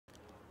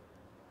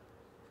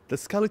The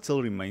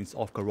skeletal remains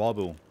of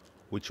Karabo,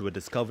 which were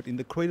discovered in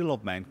the Cradle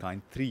of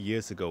Mankind 3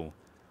 years ago.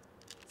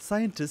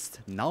 Scientists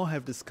now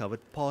have discovered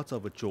parts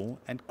of a jaw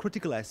and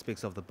critical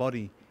aspects of the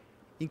body,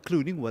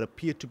 including what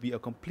appeared to be a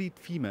complete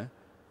femur,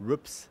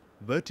 ribs,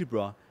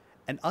 vertebra,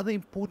 and other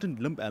important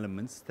limb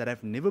elements that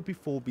have never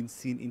before been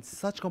seen in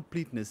such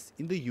completeness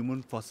in the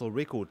human fossil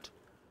record.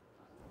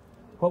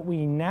 What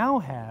we now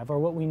have, or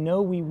what we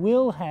know we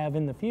will have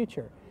in the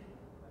future,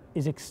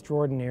 is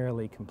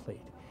extraordinarily complete.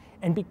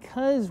 And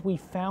because we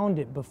found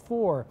it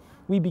before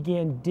we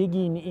began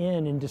digging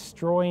in and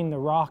destroying the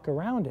rock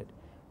around it,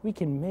 we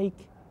can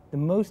make the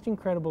most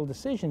incredible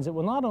decisions that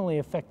will not only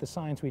affect the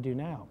science we do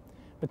now,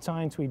 but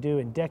science we do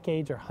in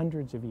decades or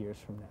hundreds of years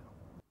from now.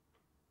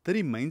 The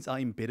remains are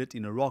embedded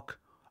in a rock,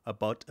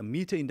 about a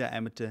meter in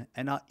diameter,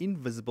 and are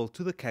invisible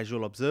to the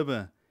casual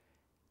observer.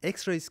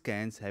 X-ray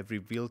scans have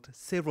revealed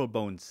several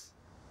bones.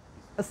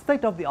 A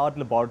state-of-the-art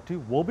laboratory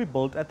will be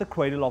built at the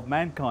Cradle of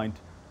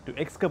Mankind to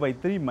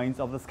excavate the remains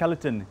of the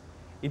skeleton.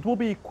 It will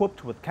be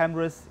equipped with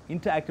cameras,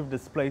 interactive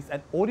displays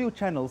and audio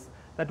channels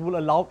that will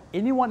allow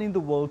anyone in the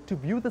world to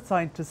view the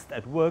scientists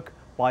at work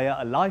via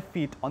a live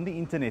feed on the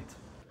internet.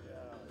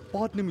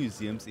 Partner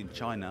museums in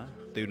China,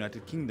 the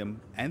United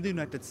Kingdom and the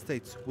United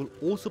States will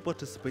also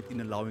participate in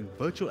allowing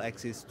virtual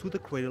access to the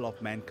Cradle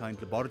of Mankind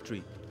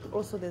laboratory.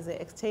 Also there's an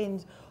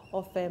exchange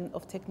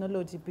of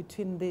technology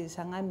between the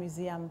Shanghai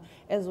Museum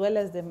as well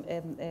as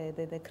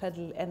the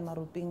Cradle and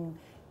Maruping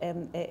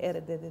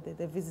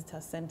the visitor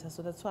center.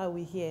 So that's why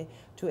we're here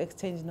to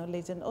exchange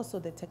knowledge and also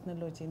the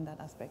technology in that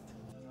aspect.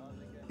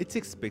 It's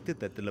expected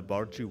that the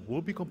laboratory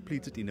will be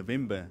completed in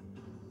November.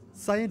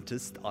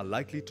 Scientists are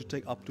likely to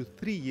take up to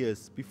 3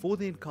 years before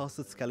the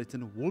encasted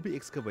skeleton will be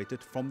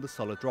excavated from the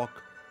solid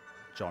rock.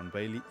 John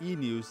Bailey,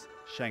 eNews,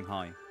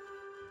 Shanghai.